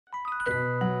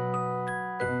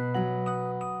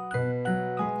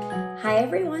Hi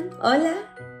everyone, hola!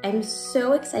 I'm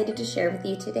so excited to share with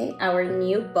you today our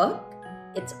new book.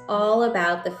 It's all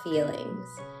about the feelings.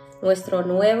 Nuestro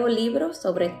nuevo libro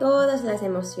sobre todas las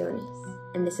emociones.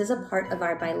 And this is a part of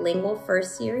our Bilingual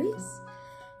first series.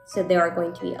 So there are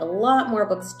going to be a lot more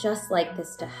books just like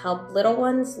this to help little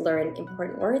ones learn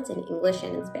important words in English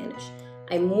and in Spanish.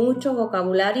 Hay mucho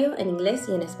vocabulario en inglés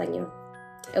y en español.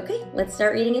 Okay, let's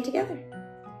start reading it together.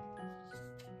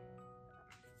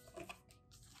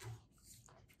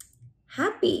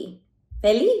 Happy,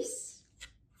 feliz.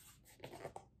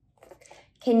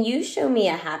 Can you show me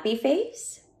a happy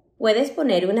face? ¿Puedes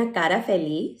poner una cara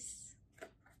feliz?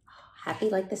 Happy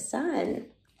like the sun.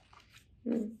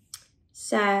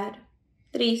 Sad,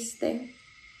 triste.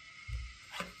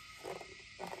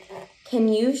 Can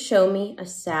you show me a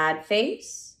sad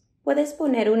face? ¿Puedes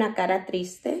poner una cara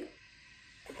triste?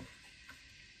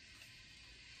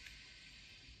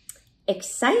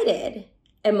 Excited,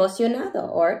 emocionado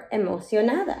or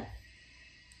emocionada.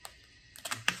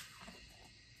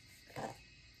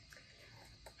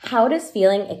 How does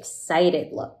feeling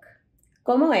excited look?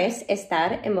 ¿Cómo es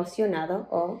estar emocionado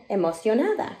o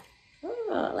emocionada?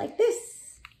 Oh, like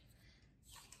this.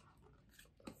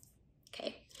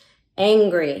 Okay.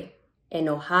 Angry,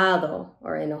 enojado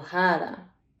or enojada.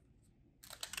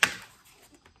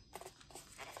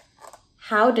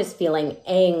 How does feeling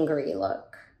angry look?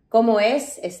 ¿Cómo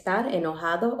es estar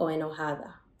enojado o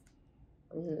enojada?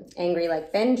 Angry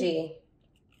like Benji.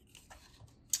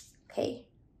 Okay.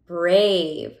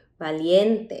 Brave,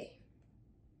 valiente.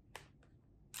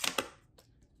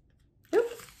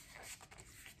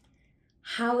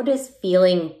 How does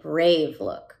feeling brave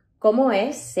look? ¿Cómo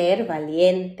es ser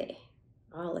valiente?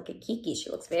 Oh, look at Kiki. She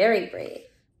looks very brave.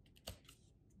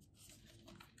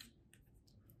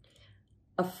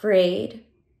 Afraid,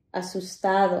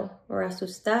 asustado or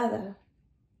asustada.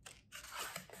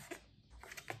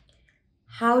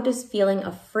 How does feeling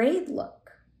afraid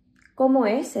look? ¿Cómo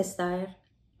es estar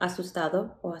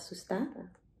asustado o asustada?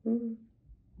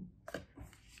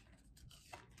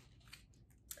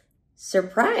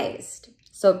 Surprised,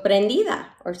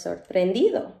 sorprendida or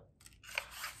sorprendido.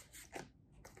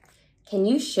 Can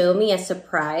you show me a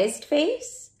surprised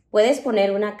face? ¿Puedes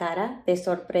poner una cara de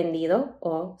sorprendido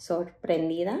o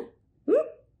sorprendida?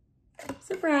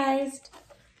 Surprised.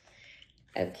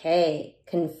 Okay,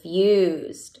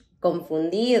 confused,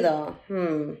 confundido.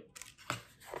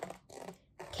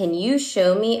 Can you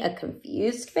show me a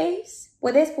confused face?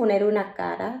 ¿Puedes poner una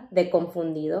cara de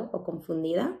confundido o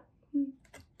confundida?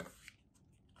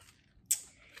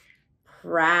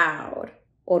 Proud,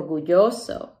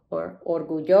 orgulloso or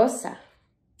orgullosa.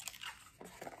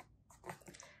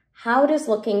 How does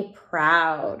looking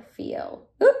proud feel?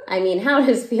 How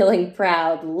does feeling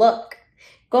proud look?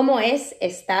 ¿Cómo es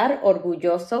estar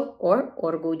orgulloso or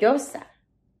orgullosa?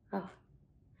 Oh,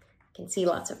 I can see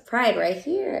lots of pride right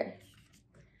here.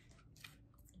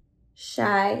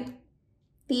 Shy,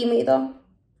 tímido.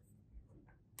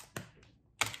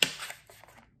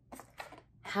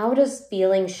 How does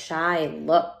feeling shy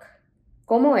look?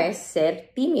 ¿Cómo es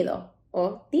ser tímido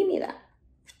o tímida?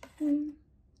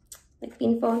 Like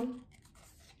ping pong.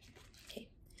 Okay.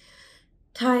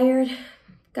 Tired,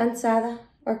 cansada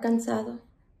or cansado.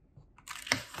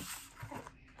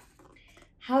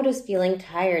 How does feeling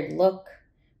tired look?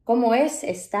 ¿Cómo es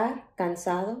estar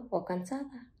cansado o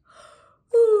cansada?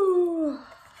 Ooh,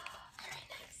 very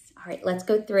nice. All right, let's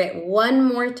go through it one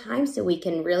more time so we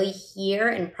can really hear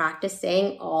and practice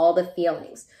saying all the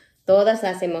feelings. Todas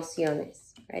las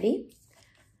emociones. Ready?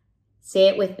 Say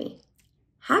it with me.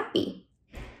 Happy.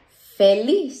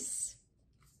 Feliz.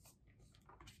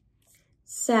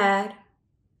 Sad.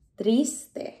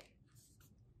 Triste.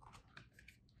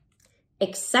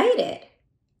 Excited.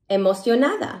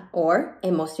 Emocionada or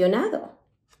emocionado.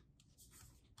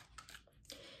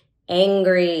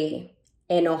 Angry,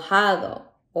 enojado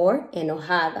or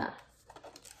enojada.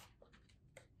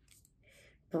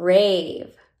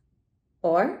 Brave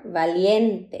or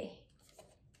valiente.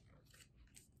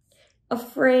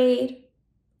 Afraid,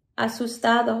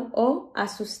 asustado o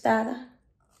asustada.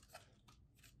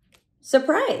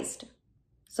 Surprised,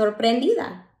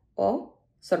 sorprendida o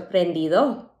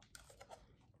sorprendido.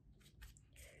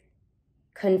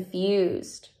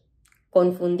 Confused,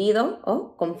 confundido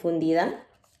o confundida.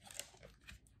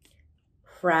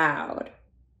 Proud,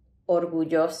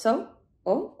 orgulloso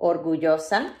o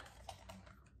orgullosa.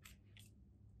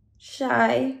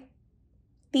 Shy,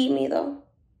 tímido.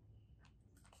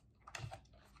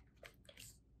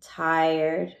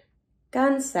 Tired,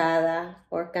 cansada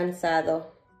or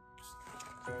cansado.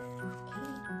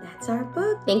 Okay, that's our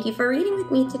book. Thank you for reading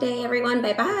with me today, everyone.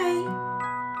 Bye-bye.